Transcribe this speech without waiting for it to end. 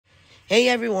Hey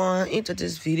everyone, into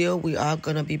this video we are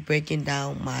gonna be breaking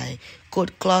down my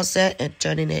coat closet and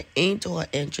turning it into an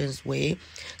entranceway.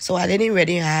 So I didn't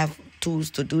really have tools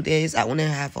to do this. I only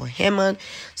have a hammer,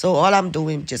 so all I'm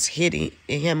doing just hitting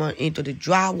the hammer into the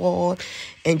drywall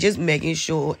and just making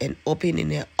sure and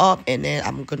opening it up, and then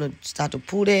I'm gonna start to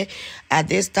put it. At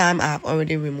this time I've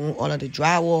already removed all of the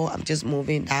drywall. I'm just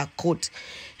moving that coat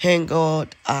hanger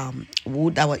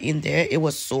wood that were in there. It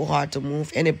was so hard to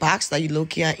move, and the box that you're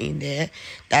looking at in there,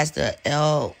 that's the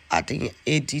I think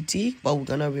ADT, but we're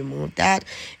gonna remove that.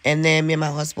 And then me and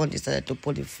my husband decided to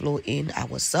put the floor in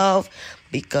ourselves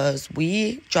because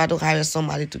we tried to hire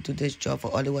somebody to do this job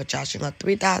for only we're charging her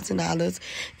 $3,000,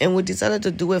 and we decided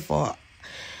to do it for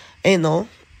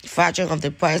fraction of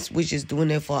the price, which is doing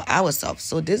it for ourselves.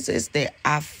 So this is the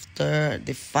after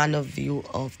the final view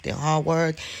of the hard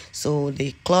work. So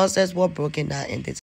the closets were broken down, and this